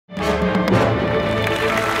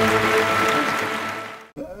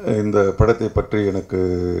இந்த படத்தை பற்றி எனக்கு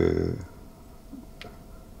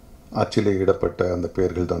அச்சிலே இடப்பட்ட அந்த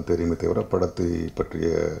பெயர்கள் தான் தெரியுமே தவிர படத்தை பற்றிய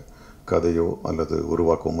கதையோ அல்லது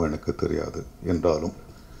உருவாக்கமோ எனக்கு தெரியாது. என்றாலும்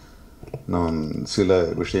நான் சில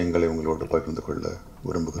விஷயங்களை உங்களோடு பகிர்ந்து கொள்ள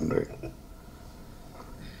விரும்புகின்றேன்.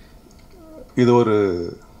 இது ஒரு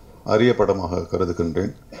அரிய படமாக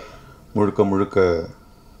கருதுகின்றேன். முழுக்க முழுக்க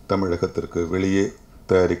தமிழகத்திற்கு வெளியே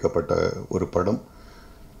தயாரிக்கப்பட்ட ஒரு படம்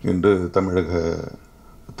இன்று தமிழக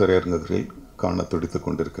திரையரங்குகளில் காண துடித்து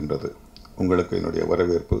கொண்டிருக்கின்றது. உங்களுக்கு என்னுடைய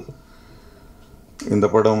வரவேற்பு. இந்த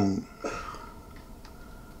படம்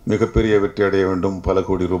மிகப்பெரிய வெற்றி அடைய வேண்டும், பல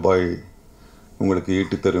கோடி ரூபாய் உங்களுக்கு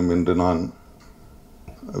ஈட்டித்தரும் என்று நான்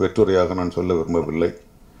வெற்றுரையாக நான் சொல்ல விரும்பவில்லை.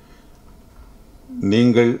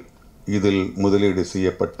 நீங்கள் இதில் முதலீடு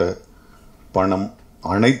செய்யப்பட்ட பணம்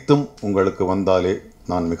அனைத்தும் உங்களுக்கு வந்தாலே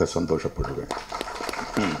நான் மிக சந்தோஷப்படுவேன்.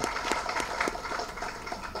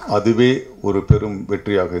 அதுவே ஒரு பெரும்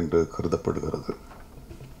வெற்றியாக இன்று கருதப்படுகிறது.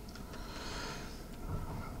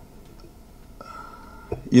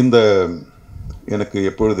 இந்த எனக்கு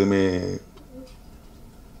எப்பொழுதுமே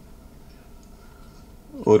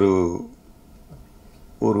ஒரு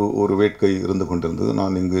ஒரு ஒரு வேட்கை இருந்து கொண்டிருந்தது.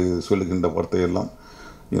 நான் இங்கு சொல்லுகின்ற வார்த்தையெல்லாம்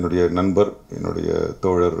என்னுடைய நண்பர், என்னுடைய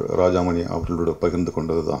தோழர் ராஜாமணி அவர்களோடு பகிர்ந்து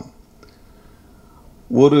கொண்டது தான்.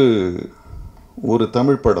 ஒரு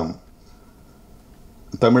தமிழ் படம்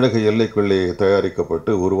தமிழக எல்லைக்குள்ளே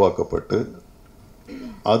தயாரிக்கப்பட்டு உருவாக்கப்பட்டு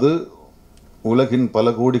அது உலகின் பல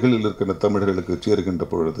கோடிகளில் இருக்கின்ற தமிழர்களுக்கு சேருகின்ற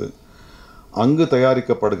பொழுது அங்கு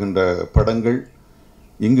தயாரிக்கப்படுகின்ற படங்கள்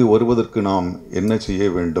இங்கு வருவதற்கு நாம் என்ன செய்ய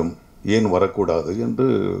வேண்டும், ஏன் வரக்கூடாது என்று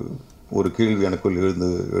ஒரு கேள்வி எனக்குள்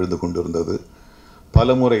எழுந்து கொண்டிருந்தது.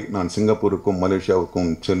 பலமுறை நான் சிங்கப்பூருக்கும்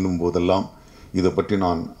மலேசியாவுக்கும் செல்லும் போதெல்லாம் இதை பற்றி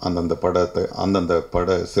நான்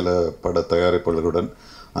சில பட தயாரிப்பாளர்களுடன்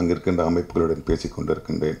அங்கே இருக்கின்ற அமைப்புகளுடன்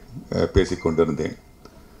பேசிக்கொண்டிருந்தேன்.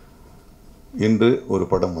 இன்று ஒரு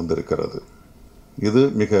படம் வந்திருக்கிறது. இது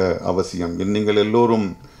மிக அவசியம். நீங்கள் எல்லோரும்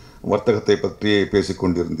வர்த்தகத்தை பற்றியே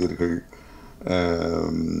பேசிக்கொண்டிருந்தீர்கள்.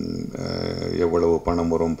 எவ்வளவு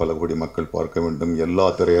பணம் வரும், பல கோடி மக்கள் பார்க்க வேண்டும், எல்லா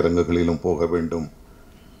திரையரங்குகளிலும் போக வேண்டும்.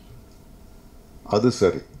 அது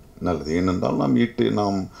சரி, நல்லது. ஏனென்றால்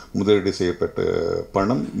நாம் முதலீடு செய்யப்பட்ட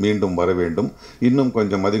பணம் மீண்டும் வர வேண்டும். இன்னும்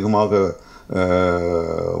கொஞ்சம் அதிகமாக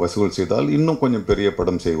வசூல் செய்தால் இன்னும் கொஞ்சம் பெரிய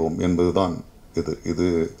படம் செய்வோம் என்பதுதான் இது.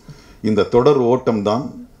 இந்த தொடர் ஓட்டம்தான்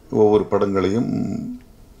ஒவ்வொரு படங்களையும்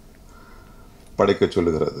படைக்க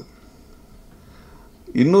சொல்லுகிறது.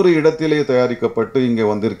 இன்னொரு இடத்திலே தயாரிக்கப்பட்டு இங்கே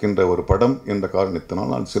வந்திருக்கின்ற ஒரு படம் என்ற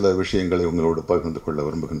காரணத்தினால் நான் சில விஷயங்களை உங்களோடு பகிர்ந்து கொள்ள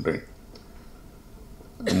விரும்புகின்றேன்.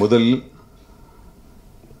 முதலில்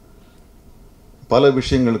பல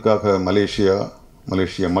விஷயங்களுக்காக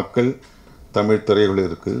மலேசிய மக்கள் தமிழ்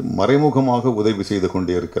திரையுலகிற்கு மறைமுகமாக உதவி செய்து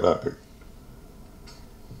கொண்டே இருக்கிறார்கள்.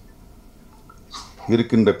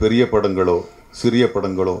 இருக்கின்ற பெரிய படங்களோ சிறிய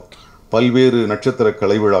படங்களோ பல்வேறு நட்சத்திர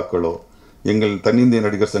கலை விழாக்களோ எங்கள் தென்னிந்திய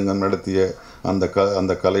நடிகர் சங்கம் நடத்திய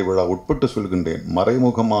அந்த கலை விழா உட்பட்டு சொல்கின்றேன்,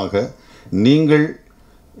 மறைமுகமாக நீங்கள்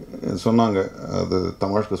சொன்னாங்க, அது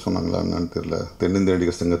தமாஷ்க்கு சொன்னாங்களா என்னன்னு தெரியல, தென்னிந்திய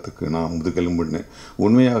நடிகர் சங்கத்துக்கு நான் முதுகெலும்புன்னு.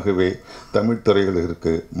 உண்மையாகவே தமிழ்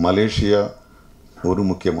திரையுலகிற்கு மலேசியா ஒரு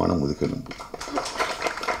முக்கியமான முதுகெலும்பு.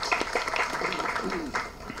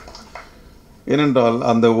 ஏனென்றால்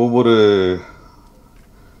அந்த ஒவ்வொரு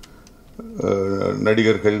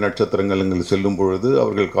நடிகர்கள் நட்சத்திரங்கள் இங்கு செல்லும் பொழுது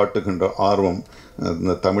அவர்கள் காட்டுகின்ற ஆர்வம்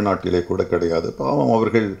இந்த தமிழ்நாட்டிலே கூட கிடையாது. பாவம்,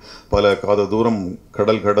 அவர்கள் பல காத தூரம்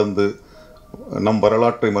கடல் கடந்து நம்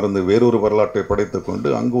வரலாற்றை மறந்து வேறொரு வரலாற்றை படைத்து கொண்டு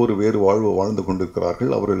அங்கு ஒரு வேறு வாழ்வு வாழ்ந்து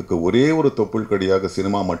கொண்டிருக்கிறார்கள். அவர்களுக்கு ஒரே ஒரு தொப்புள் கொடியாக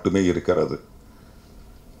சினிமா மட்டுமே இருக்கிறது.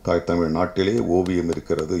 தாய் தமிழ் நாட்டிலே ஓவியம்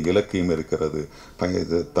இருக்கிறது, இலக்கியம் இருக்கிறது,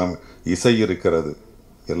 இசை இருக்கிறது.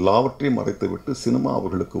 எல்லாவற்றையும் மறைத்துவிட்டு சினிமா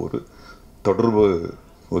அவர்களுக்கு ஒரு தொடர்பு,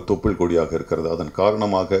 ஒரு தொப்புள் கொடியாக இருக்கிறது. அதன்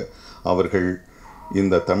காரணமாக அவர்கள்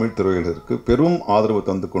இந்த தமிழ் திரையுலகிற்கு பெரும் ஆதரவு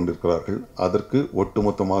தந்து கொண்டிருக்கிறார்கள். அதற்கு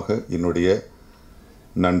ஒட்டுமொத்தமாக என்னுடைய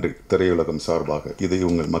நன்றி திரையுலகம் சார்பாக. இதை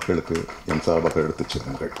உங்கள் மக்களுக்கு என் சார்பாக எடுத்துச்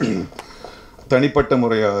செல்லுங்கள்.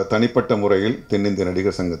 தனிப்பட்ட முறையில் தென்னிந்திய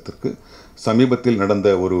நடிகர் சங்கத்திற்கு சமீபத்தில் நடந்த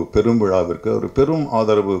ஒரு பெரும் விழாவிற்கு ஒரு பெரும்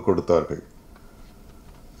ஆதரவு கொடுத்தார்கள்.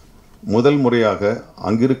 முதல் முறையாக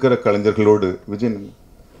அங்கிருக்கிற கலைஞர்களோடு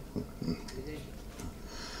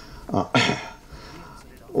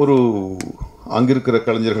அங்கிருக்கிற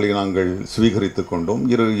கலைஞர்களை நாங்கள் சுவீகரித்து கொண்டோம்.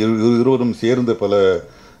 இருவரும் சேர்ந்து பல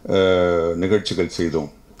நிகழ்ச்சிகள் செய்தோம்.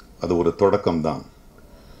 அது ஒரு தொடக்கம்தான்.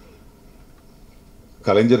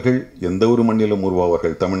 கலைஞர்கள் எந்த ஒரு மண்ணிலும்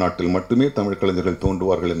உருவாவார்கள். தமிழ்நாட்டில் மட்டுமே தமிழ் கலைஞர்கள்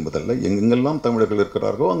தோன்றுவார்கள் என்பதல்ல. எங்கெங்கெல்லாம் தமிழர்கள்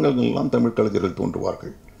இருக்கிறார்களோ அங்கெல்லாம் தமிழ் கலைஞர்கள்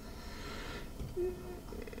தோன்றுவார்கள்.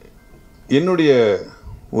 என்னுடைய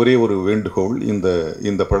ஒரே ஒரு வேண்டுகோள்,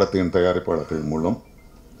 இந்த படத்தின் தயாரிப்பாளர்கள் மூலம்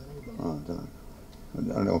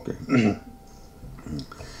ஓகே.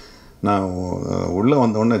 நான் உள்ளே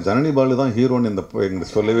வந்தோடனே ஜனனி பாலு தான் ஹீரோன்னு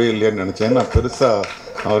எங்களுக்கு சொல்லவே இல்லையான்னு நினச்சேன். நான் பெருசாக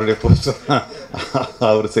அவருடைய போஸ்டர்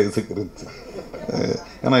அவர் சைஸுக்கு இருந்துச்சு.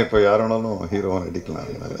 ஏன்னா இப்போ யாரானாலும் ஹீரோவாக நடிக்கலாம்.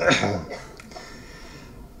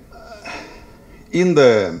 இந்த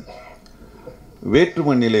வேற்று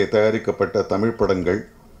மண்ணிலே தயாரிக்கப்பட்ட தமிழ் படங்கள்,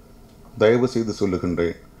 தயவு செய்து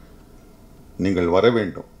சொல்லுகின்றேன், நீங்கள் வர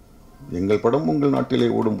வேண்டும். எங்கள் படம் உங்கள் நாட்டிலே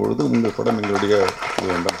ஓடும் பொழுது உங்கள் படம் எங்களுடைய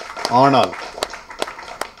வேண்டும். ஆனால்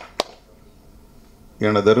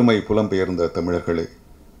எனதருமை புலம்பெயர்ந்த தமிழர்களே,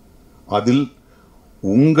 அதில்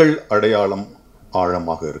உங்கள் அடையாளம்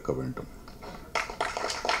ஆழமாக இருக்க வேண்டும்.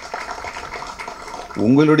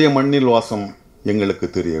 உங்களுடைய மண்ணில் வாசம் எங்களுக்கு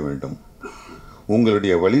தெரிய வேண்டும்.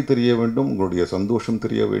 உங்களுடைய வழி தெரிய வேண்டும். உங்களுடைய சந்தோஷம்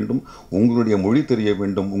தெரிய வேண்டும். உங்களுடைய மொழி தெரிய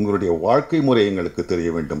வேண்டும். உங்களுடைய வாழ்க்கை முறை எங்களுக்கு தெரிய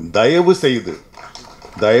வேண்டும். தயவு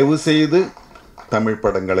செய்து தமிழ்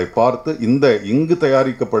படங்களை பார்த்து, இங்கு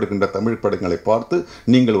தயாரிக்கப்படுகின்ற தமிழ் படங்களை பார்த்து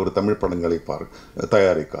நீங்கள் ஒரு தமிழ் படங்களை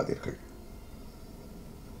தயாரிக்காதீர்கள்.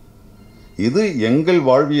 இது எங்கள்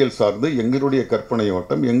வாழ்வியல் சார்ந்து, எங்களுடைய கற்பனை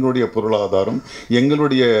ஓட்டம், எங்களுடைய பொருளாதாரம்,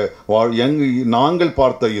 எங்களுடைய நாங்கள்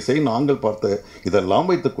பார்த்த இசை, நாங்கள் பார்த்த இதெல்லாம்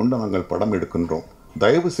வைத்துக்கொண்டு நாங்கள் படம் எடுக்கின்றோம்.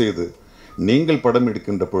 தயவு செய்து நீங்கள் படம்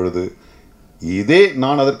எடுக்கின்ற பொழுது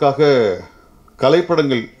நான் அதற்காக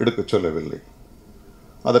கலைப்படங்கள் எடுக்க சொல்லவில்லை.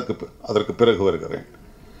 அதற்கு பிறகு வருகிறேன்.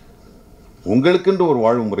 உங்களுக்கென்று ஒரு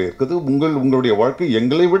வாழ்வு முறை இருக்குது. உங்களுடைய வாழ்க்கை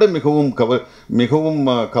எங்களை விட மிகவும்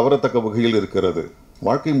கவரத்தக்க வகையில் இருக்கிறது.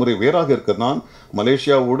 வாழ்க்கை முறை வேறாக இருக்கிறது. நான்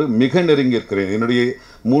மலேசியாவோடு மிக நெருங்கி இருக்கிறேன். என்னுடைய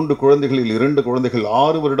 3 குழந்தைகளில் 2 குழந்தைகள்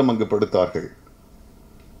 6 வருடம் அங்கு படுத்தார்கள்.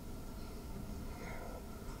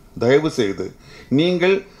 தயவு செய்து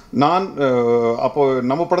நீங்கள் அப்போ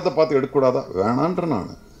நம்ம படத்தை பார்த்து எடுக்கக்கூடாதா? வேணான்ற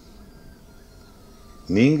நான்.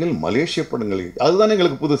 நீங்கள் மலேசிய படங்கள், அதுதான்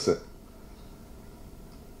எங்களுக்கு புதுசு.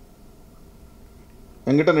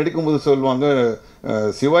 என்கிட்ட நடிக்கும்போது சொல்லுவாங்க,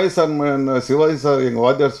 சிவாஜி சார் எங்கள்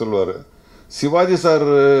வாத்தியார் சொல்லுவார், சிவாஜி சார்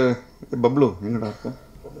பப்ளு எங்கடா இருக்க,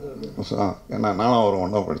 ஏன்னா நானும் அவரை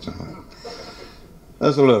ஒன்றா படித்தேன்.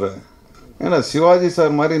 அது சொல்லுவார், ஏன்னா சிவாஜி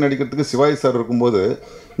சார் மாதிரி நடிக்கிறதுக்கு சிவாஜி சார் இருக்கும்போது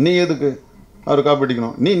நீ எதுக்கு அவர்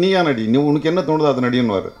காப்பிடிக்கணும்? நீயா நடி, உனக்கு என்ன தோணுதோ அதை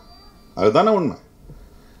நடின்னுவார். அதுதானே உண்மை.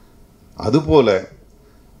 அதுபோல்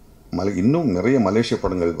இன்னும் நிறைய மலேசிய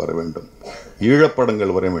படங்கள் வர வேண்டும்.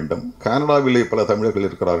 ஈழப்படங்கள் வர வேண்டும். கனடாவிலே பல தமிழர்கள்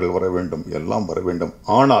இருக்கிறார்கள், வர வேண்டும். எல்லாம் வர வேண்டும்.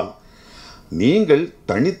 ஆனால் நீங்கள்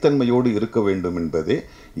தனித்தன்மையோடு இருக்க வேண்டும் என்பதே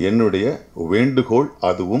என்னுடைய வேண்டுகோள்.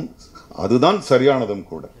 அதுதான் சரியானதும்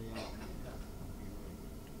கூட.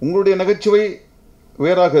 உங்களுடைய நகைச்சுவை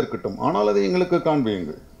வேறாக இருக்கட்டும், ஆனால் அதை எங்களுக்கு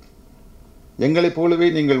காண்பியுங்கள். எங்களைப் போலவே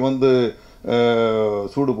நீங்கள்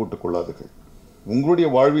சூடு போட்டுக் கொள்ளாதீர்கள். உங்களுடைய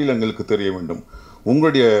வாழ்வியல் எங்களுக்கு தெரிய வேண்டும்.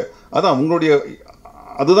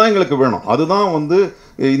 அதுதான் எங்களுக்கு வேணும். அதுதான்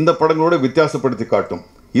இந்த படங்களோட வித்தியாசப்படுத்தி காட்டும்.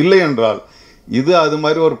 இல்லை என்றால் இது அது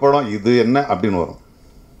மாதிரி ஒரு படம், இது என்ன அப்படின்னு வரும்.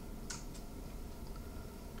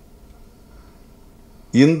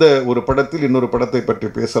 இந்த ஒரு படத்தில் இன்னொரு படத்தை பற்றி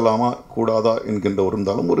பேசலாமா கூடாதா என்கின்ற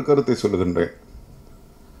இருந்தாலும் ஒரு கருத்தை சொல்லுகின்றேன்.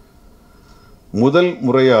 முதல்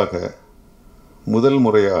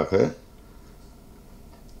முறையாக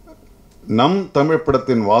நம் தமிழ்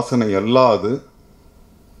படத்தின் வாசனை அல்லாது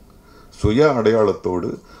சுய அடையாளத்தோடு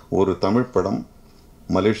ஒரு தமிழ் படம்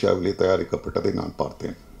மலேசியாவிலே தயாரிக்கப்பட்டதை நான்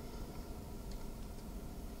பார்த்தேன்.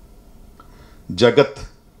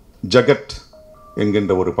 ஜகத்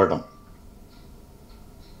என்கின்ற ஒரு படம்.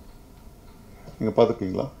 நீங்க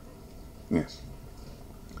பார்த்துருக்கீங்களா?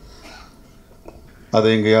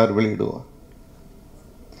 அதை எங்க யார் வெளியிடுவா?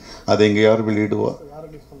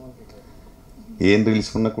 ஏன்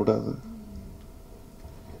ரிலீஸ் பண்ணக்கூடாது?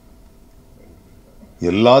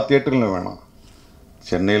 எல்லா தியேட்டர்லையும் வேணாம்.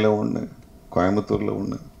 சென்னையில் 1, கோயம்புத்தூரில்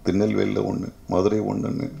 1, திருநெல்வேலியில் 1, மதுரை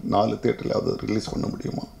 1ன்னு 4 தியேட்டரில் அதை ரிலீஸ் பண்ண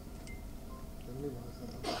முடியுமா?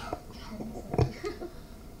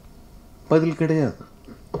 பதில் கிடையாது.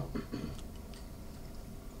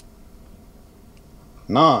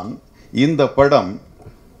 நான் இந்த படம்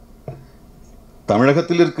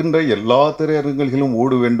தமிழகத்தில் இருக்கின்ற எல்லா திரையரங்குகளிலும்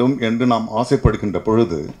ஓட வேண்டும் என்று நாம் ஆசைப்படுகின்ற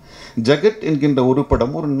பொழுது ஜகத் என்கின்ற ஒரு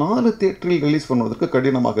படம் ஒரு 4 தியேட்டரில் ரிலீஸ் பண்ணுவதற்கு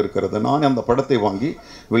கடினமாக இருக்கிறது. நான் அந்த படத்தை வாங்கி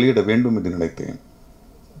வெளியிட வேண்டும் என்று நினைத்தேன்.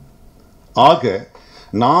 ஆக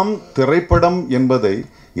நாம் திரைப்படம் என்பதை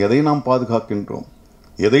எதை நாம் பாதுகாக்கின்றோம்,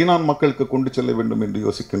 எதை நான் மக்களுக்கு கொண்டு செல்ல வேண்டும் என்று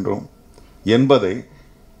யோசிக்கின்றோம் என்பதை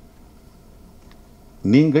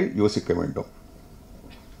நீங்கள் யோசிக்க வேண்டும்.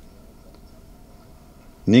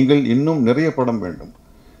 நீங்கள் இன்னும் நிறைய படம் வேண்டும்.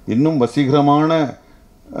 இன்னும் வசீகரமான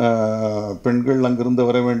பெண்கள் அங்கிருந்து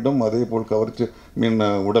வர வேண்டும். அதே போல் கவர்ச்சி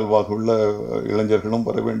உடல்வாக உள்ள இளைஞர்களும்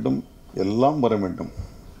வர வேண்டும். எல்லாம் வர வேண்டும்.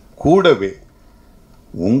 கூடவே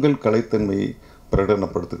உங்கள் கலைத்தன்மையை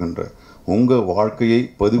பிரகடனப்படுத்துகின்ற, உங்கள் வாழ்க்கையை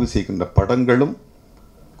பதிவு செய்கின்ற படங்களும்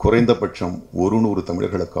குறைந்தபட்சம் 100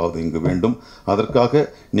 தமிழர்களுக்காவது இங்கு வேண்டும். அதற்காக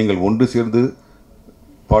நீங்கள் ஒன்று சேர்ந்து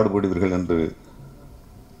பாடுபடுவீர்கள் என்று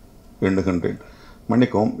எண்ணுகின்றேன்.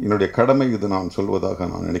 மன்னிக்கவும், என்னுடைய கடமை இது நான் சொல்வதாக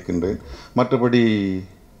நான் நினைக்கின்றேன். மற்றபடி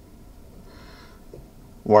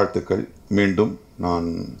வாழ்த்துக்கள். மீண்டும் நான்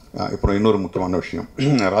இப்போ இன்னொரு முக்கியமான விஷயம்,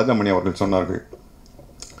 ராஜாமணி அவர்கள் சொன்னார்கள்,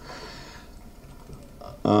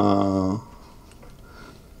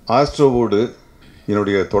 ஆஸ்ட்ரோவோடு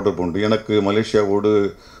என்னுடைய தொடர்பு உண்டு. எனக்கு மலேசியாவோடு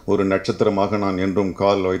ஒரு நட்சத்திரமாக நான் என்றும்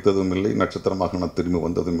கால் வைத்ததும் இல்லை, நட்சத்திரமாக நான் திரும்பி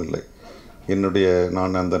வந்ததும் இல்லை.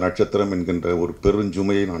 நான் அந்த நட்சத்திரம் என்கின்ற ஒரு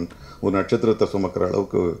பெருஞ்சுமையை நான் ஒரு நட்சத்திரத்தை சுமக்கிற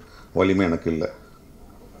அளவுக்கு வலிமை எனக்கு இல்லை.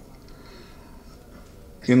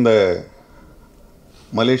 இந்த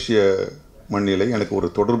மலேசிய மண்ணிலே எனக்கு ஒரு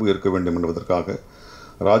தொடர்பு இருக்க வேண்டும் என்பதற்காக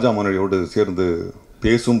ராஜாமணியோடு சேர்ந்து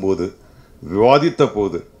பேசும்போது, விவாதித்த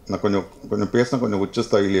போது, நான் கொஞ்சம் பேசினா கொஞ்சம்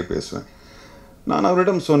உச்சஸ்தாயிலேயே பேசுவேன். நான்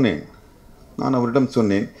அவரிடம்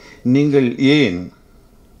சொன்னேன், நீங்கள்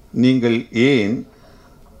ஏன்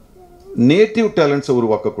நேட்டிவ் டேலண்ட்ஸை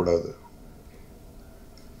உருவாக்கக்கூடாது?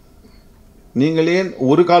 நீங்கள் ஏன்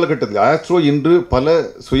ஒரு காலகட்டத்தில் ஆஸ்ட்ரோ இன்று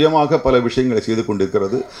சுயமாக பல விஷயங்களை செய்து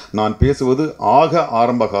கொண்டிருக்கிறது. நான் பேசுவது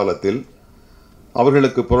ஆரம்ப காலத்தில்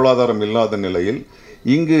அவர்களுக்கு பொருளாதாரம் இல்லாத நிலையில்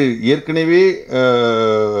இங்கு ஏற்கனவே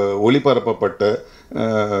ஒளிபரப்பப்பட்ட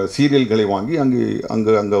சீரியல்களை வாங்கி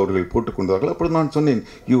அங்கு அவர்கள் போட்டுக்கொண்டார்கள். அப்பொழுது நான் சொன்னேன்,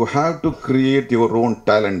 you have to create your own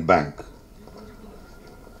talent bank.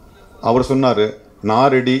 அவர் சொன்னார்,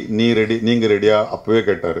 நான் ரெடி, நீ ரெடி, நீங்கள் ரெடியா? அப்போவே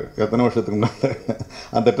கேட்டார். எத்தனை வருஷத்துக்கு முன்னால்?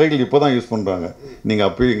 அந்த டைட்டில் இப்போ தான் யூஸ் பண்ணுறாங்க. நீங்கள்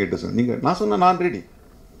அப்போவே எங்கிட்ட நான் சொன்னேன், நான் ரெடி,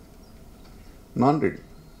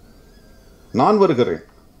 நான் வருகிறேன்.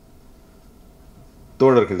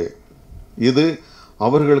 தோழர்களே, இது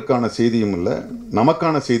அவர்களுக்கான செய்தியும் இல்லை,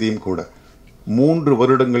 நமக்கான செய்தியும் கூட. 3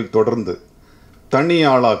 வருடங்கள் தொடர்ந்து தனி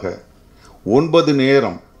ஆளாக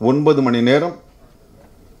 9 மணி நேரம்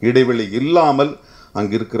இடைவெளி இல்லாமல்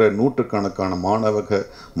அங்கு இருக்கிற நூற்றுக்கணக்கான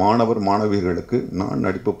மாணவர் மாணவியர்களுக்கு நான்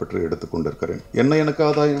நடிப்பு பற்றி எடுத்துக்கொண்டிருக்கிறேன். எனக்கு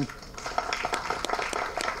ஆதாயம்?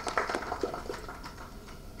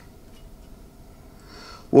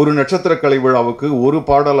 ஒரு நட்சத்திர கலை விழாவுக்கு ஒரு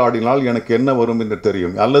பாடல் ஆடினால் எனக்கு என்ன வரும் என்று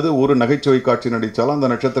தெரியும், அல்லது ஒரு நகைச்சுவை காட்சி நடித்தாலும் அந்த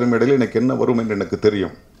நட்சத்திர மேடையில் எனக்கு என்ன வரும் என்று எனக்கு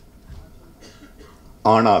தெரியும்.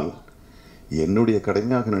 ஆனால் என்னுடைய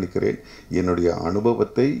கடமையாக நினைக்கிறேன், என்னுடைய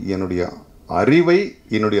அனுபவத்தை, என்னுடைய அறிவை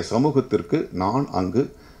என்னுடைய சமூகத்திற்கு நான் அங்கு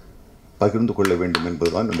பகிர்ந்து கொள்ள வேண்டும்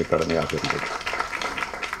என்பதுதான் என்னுடைய கடமையாக இருந்தது.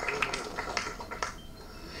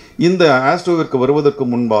 இந்த ஆஸ்ட்ரோவிற்கு வருவதற்கு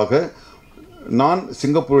முன்பாக நான்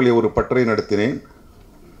சிங்கப்பூரிலே ஒரு பட்டறை நடத்தினேன்.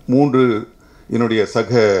 3 என்னுடைய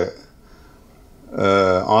சக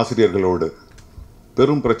ஆசிரியர்களோடு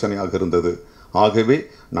பெரும் பிரச்சனையாக இருந்தது. ஆகவே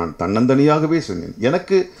நான் தன்னந்தனியாகவே சொன்னேன்.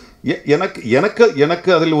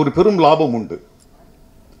 எனக்கு அதில் ஒரு பெரும் லாபம் உண்டு.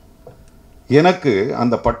 எனக்கு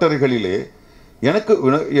அந்த பட்டறைகளிலே எனக்கு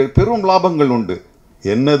பெரும் லாபங்கள் உண்டு.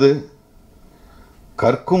 என்னது?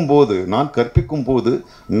 கற்பிக்கும் போது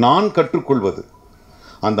நான் கற்றுக்கொள்வது.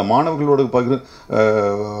 அந்த மாணவர்களோடு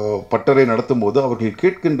பட்டறை நடத்தும் போது அவர்கள்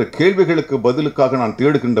கேட்கின்ற கேள்விகளுக்கு பதிலுக்காக நான்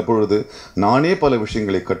தேடுகின்ற பொழுது நானே பல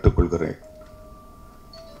விஷயங்களை கற்றுக்கொள்கிறேன்.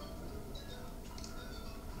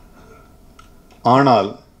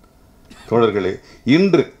 ஆனால் தோழர்களே,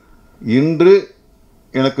 இன்று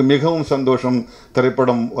எனக்கு மிகவும் சந்தோஷம்.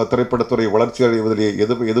 திரைப்படத்துறை வளர்ச்சி அடைவதிலே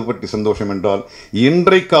எது பற்றி சந்தோஷம் என்றால்,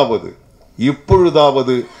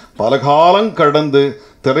 இப்பொழுதாவது பல காலம் கடந்து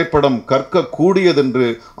திரைப்படம் கற்கக்கூடியதென்று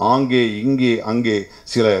அங்கே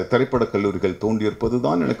சில திரைப்படக் கல்லூரிகள் தோன்றியிருப்பது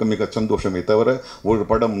தான் எனக்கு மிக சந்தோஷமே தவிர, ஒரு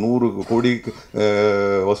படம் 100 கோடி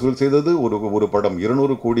வசூல் செய்தது, ஒரு படம்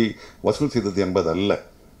 200 கோடி வசூல் செய்தது என்பதல்ல.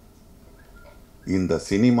 இந்த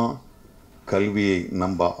சினிமா கல்வியை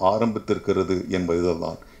நம்ப ஆரம்பித்திருக்கிறது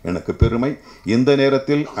என்பதுதான் எனக்கு பெருமை. இந்த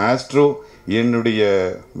நேரத்தில் ஆஸ்ட்ரோ என்னுடைய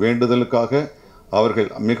வேண்டுதலுக்காக அவர்கள்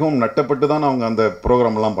மிகவும் நட்டப்பட்டு தான் அவங்க அந்த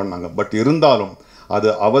ப்ரோக்ராம்லாம் பண்ணாங்க. பட் இருந்தாலும் அது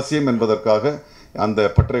அவசியம் என்பதற்காக அந்த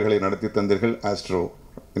பட்டறைகளை நடத்தி தந்தீர்கள். ஆஸ்ட்ரோ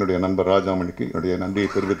என்னுடைய நண்பர் ராஜாமணிக்கு என்னுடைய நன்றியை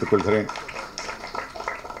தெரிவித்துக் கொள்கிறேன்.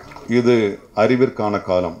 இது அறிவிற்கான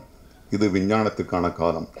காலம், இது விஞ்ஞானத்துக்கான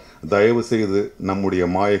காலம். தயவு செய்து நம்முடைய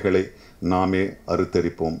மாயைகளை நாமே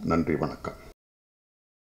அறுத்தரிப்போம். நன்றி, வணக்கம்.